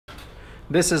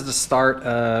This is the start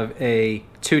of a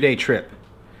 2-day trip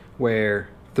where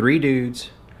 3 dudes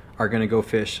are gonna go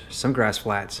fish some grass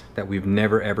flats that we've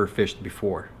never ever fished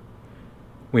before.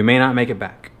 We may not make it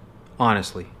back.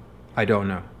 Honestly, I don't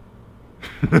know.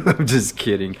 I'm just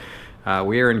kidding.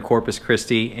 We are in Corpus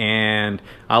Christi and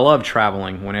I love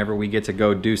traveling. Whenever we get to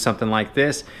go do something like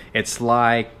this, it's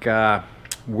like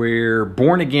we're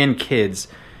born again kids,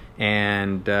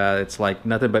 and it's like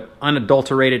nothing but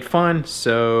unadulterated fun.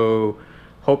 So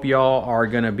hope y'all are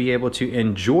gonna be able to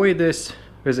enjoy this.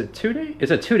 Is it 2 days?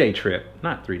 It's a 2-day trip,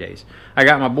 not 3 days. I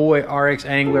got my boy RX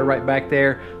Angler right back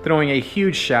there, throwing a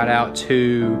huge shout out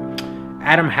to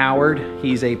Adam Howard.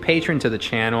 He's a patron to the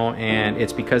channel, and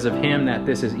it's because of him that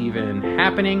this is even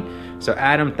happening. So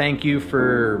Adam, thank you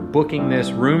for booking this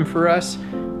room for us.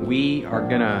 We are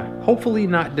gonna hopefully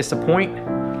not disappoint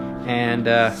and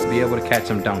be able to catch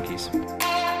some donkeys.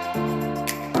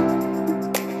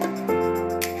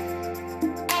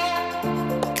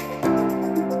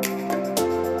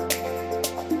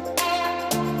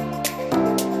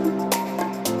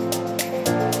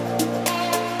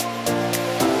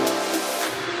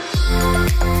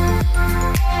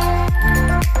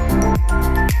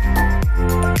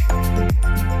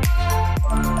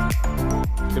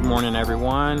 Good morning,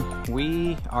 everyone.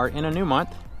 We are in a new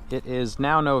month. It is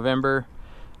now November,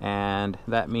 and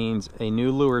that means a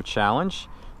new lure challenge.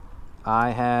 I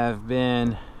have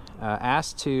been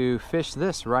asked to fish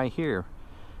this right here.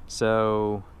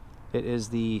 So it is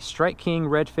the Strike King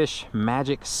Redfish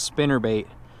Magic Spinnerbait.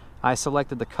 I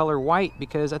selected the color white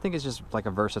because I think it's just like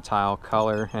a versatile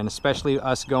color, and especially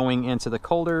us going into the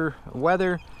colder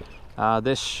weather,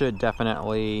 this should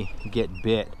definitely get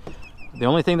bit. The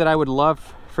only thing that I would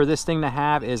love for this thing to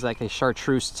have is like a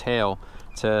chartreuse tail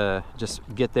to just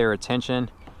get their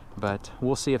attention, but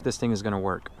we'll see if this thing is going to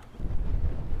work.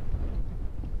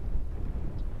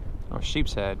 Oh,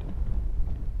 sheep's head.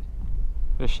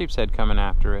 There's sheep's head coming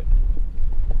after it.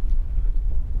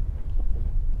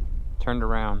 Turned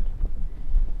around.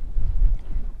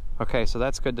 Okay, so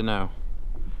that's good to know.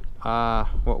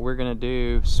 What we're going to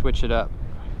do, switch it up.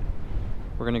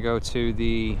 We're going to go to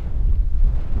the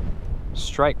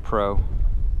Strike Pro,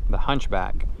 the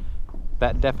Hunchback.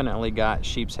 That definitely got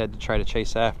sheep's head to try to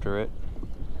chase after it.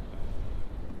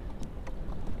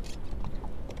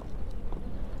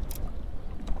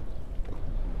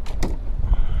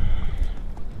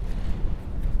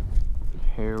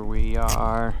 Here we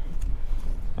are.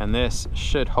 And this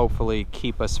should hopefully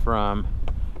keep us from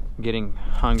getting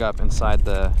hung up inside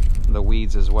the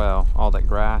weeds as well, all that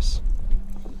grass.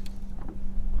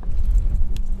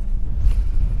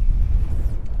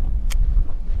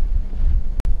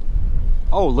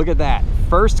 Oh, look at that.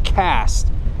 First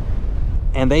cast,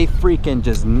 and they freaking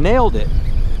just nailed it.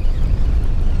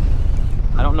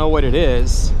 I don't know what it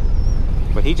is,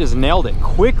 but he just nailed it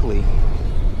quickly.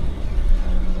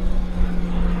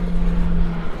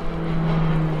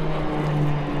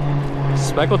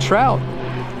 Speckled trout.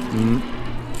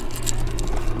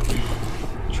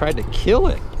 Tried to kill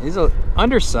it. He's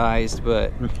undersized,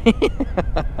 but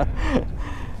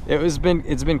it's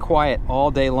been quiet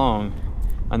all day long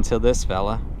until this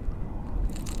fella.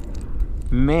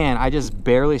 Man, I just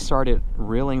barely started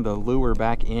reeling the lure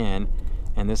back in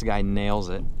and this guy nails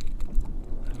it.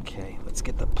 Okay, let's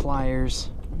get the pliers.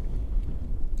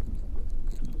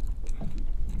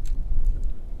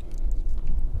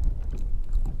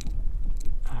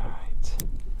 All right,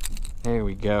 there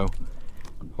we go.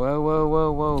 Whoa, whoa,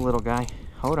 whoa, whoa, little guy.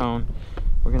 Hold on.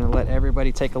 We're gonna let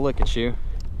everybody take a look at you.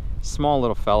 Small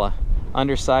little fella,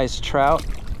 undersized trout.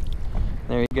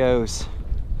 There he goes,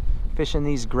 fishing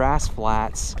these grass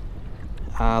flats.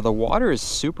 The water is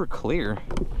super clear,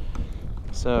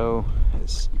 so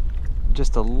it's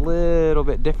just a little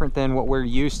bit different than what we're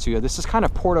used to. This is kind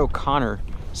of Port O'Connor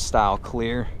style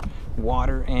clear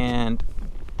water, and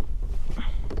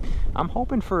I'm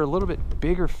hoping for a little bit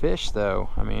bigger fish though.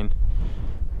 I mean,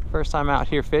 first time out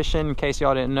here fishing. In case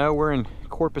y'all didn't know, we're in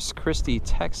Corpus Christi,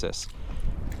 Texas,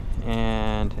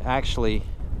 and actually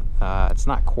it's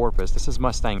not Corpus, this is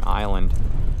Mustang Island.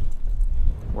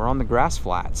 We're on the grass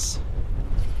flats,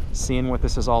 seeing what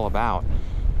this is all about.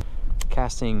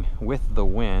 Casting with the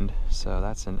wind, so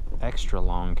that's an extra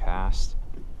long cast.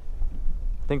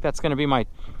 I think that's going to be my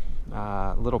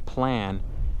little plan,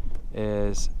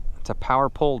 is to power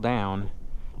pull down,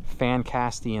 fan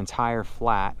cast the entire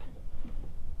flat,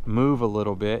 move a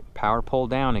little bit, power pull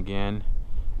down again,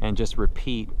 and just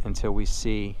repeat until we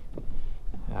see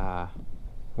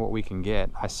what we can get.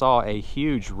 I saw a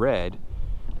huge red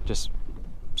just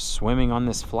swimming on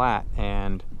this flat,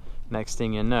 and next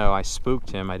thing you know, I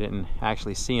spooked him. I didn't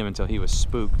actually see him until he was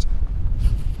spooked.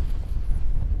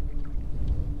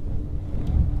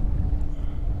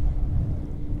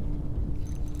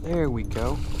 There we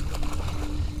go.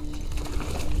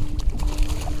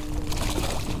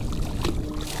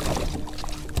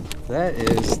 That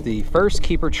is the first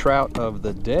keeper trout of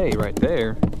the day right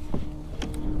there.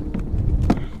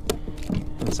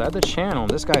 Inside the channel,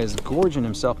 this guy is gorging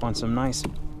himself on some nice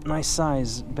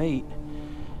size bait.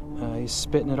 He's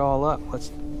spitting it all up.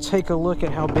 Let's take a look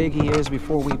at how big he is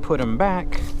before we put him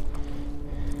back.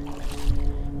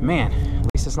 Man, at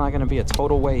least it's not going to be a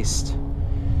total waste.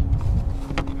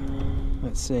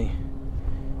 Let's see.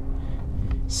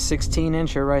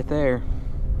 16-incher right there.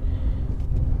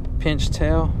 Pinch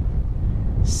tail.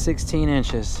 16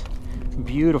 inches.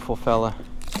 Beautiful fella.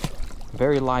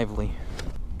 Very lively.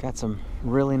 Got some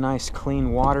really nice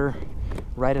clean water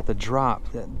right at the drop.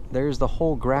 There's the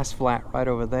whole grass flat right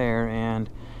over there, and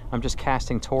I'm just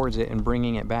casting towards it and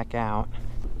bringing it back out.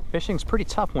 Fishing's pretty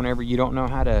tough whenever you don't know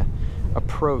how to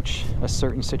approach a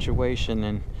certain situation,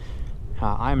 and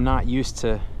I'm not used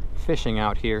to fishing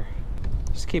out here.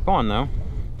 Just keep on though.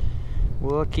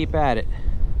 We'll keep at it.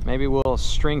 Maybe we'll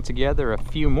string together a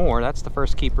few more. That's the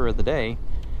first keeper of the day.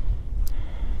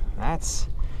 That's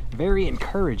very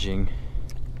encouraging.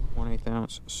 1/8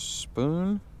 ounce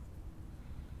spoon,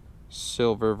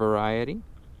 silver variety,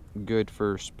 good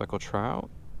for speckled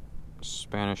trout,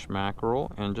 Spanish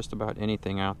mackerel, and just about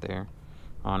anything out there,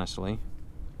 honestly.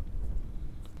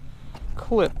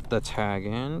 Clip the tag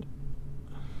end,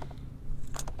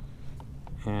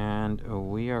 and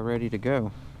we are ready to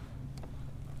go.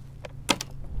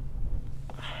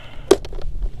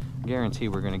 Guarantee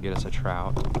we're gonna get us a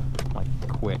trout, like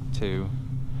quick too.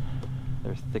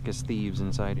 They're thick as thieves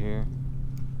inside here.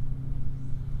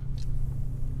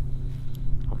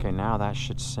 Okay, now that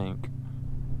should sink.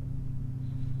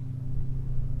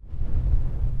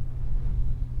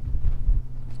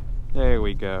 There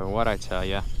we go, what'd I tell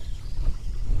ya?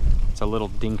 It's a little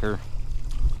dinker.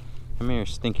 Come here,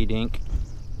 stinky dink.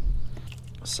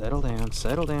 Settle down,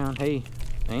 settle down. Hey,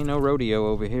 ain't no rodeo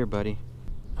over here, buddy.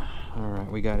 All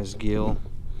right, we got his gill.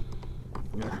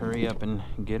 Gotta hurry up and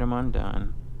get him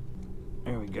undone.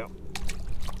 There we go.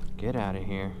 Get out of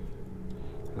here.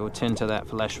 Go tend to that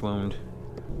flesh wound.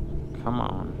 Come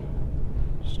on.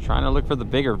 Just trying to look for the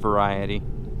bigger variety.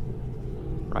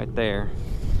 Right there.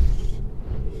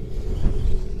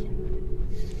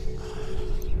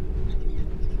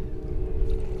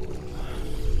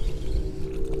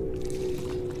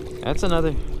 That's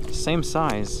another same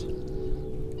size.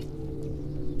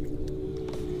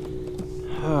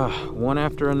 One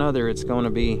after another it's going to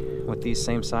be with these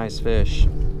same size fish.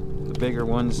 The bigger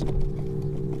ones,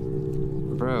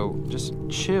 bro, just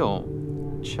chill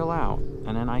out,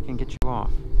 and then I can get you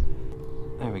off.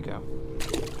 There we go.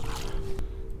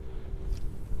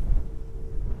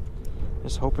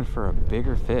 Just hoping for a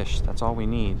bigger fish. That's all we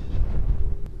need.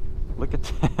 Look at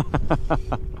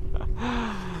that.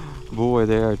 Boy,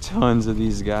 there are tons of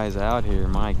these guys out here.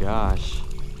 My gosh.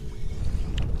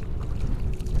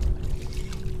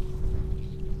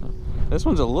 This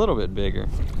one's a little bit bigger.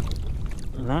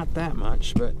 Not that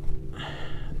much, but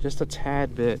just a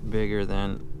tad bit bigger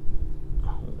than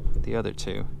the other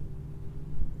two.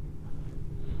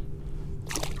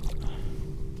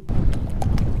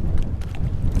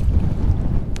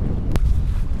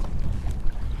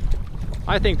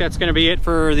 I think that's going to be it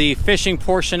for the fishing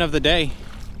portion of the day.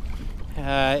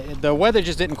 The weather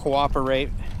just didn't cooperate.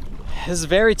 It's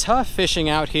very tough fishing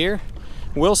out here.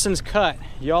 Wilson's Cut.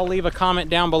 Y'all leave a comment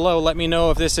down below. Let me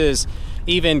know if this is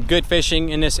even good fishing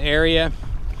in this area.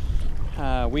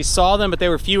 We saw them, but they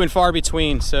were few and far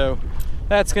between. So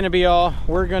that's going to be all.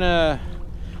 We're going to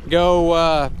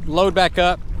go load back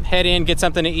up, head in, get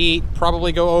something to eat,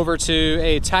 probably go over to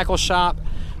a tackle shop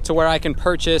to where I can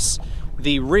purchase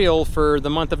the reel for the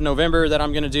month of November that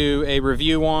I'm going to do a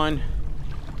review on.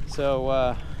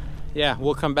 So yeah,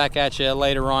 we'll come back at you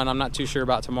later on. I'm not too sure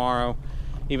about tomorrow.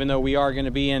 Even though we are going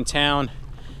to be in town,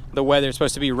 the weather is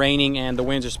supposed to be raining and the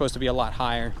winds are supposed to be a lot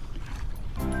higher.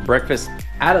 Breakfast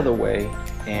out of the way,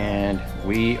 and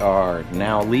we are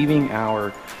now leaving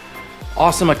our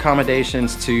awesome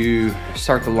accommodations to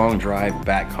start the long drive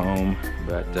back home.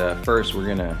 But first we're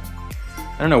gonna,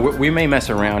 I don't know, we may mess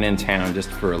around in town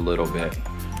just for a little bit.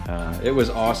 It was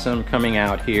awesome coming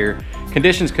out here.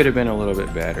 Conditions could have been a little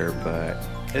bit better, but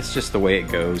it's just the way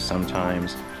it goes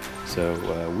sometimes.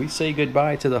 So we say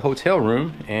goodbye to the hotel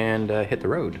room and hit the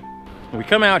road. When we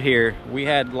come out here, we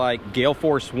had like gale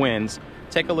force winds.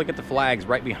 Take a look at the flags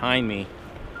right behind me.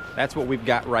 That's what we've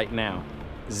got right now.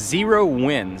 0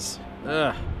 winds.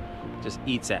 Ugh, just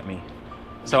eats at me.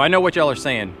 So I know what y'all are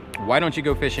saying. Why don't you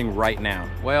go fishing right now?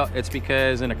 Well, it's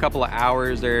because in a couple of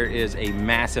hours there is a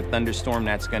massive thunderstorm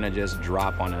that's gonna just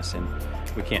drop on us, and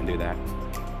we can't do that.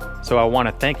 So I want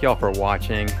to thank y'all for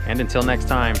watching, and until next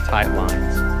time, tight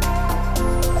lines.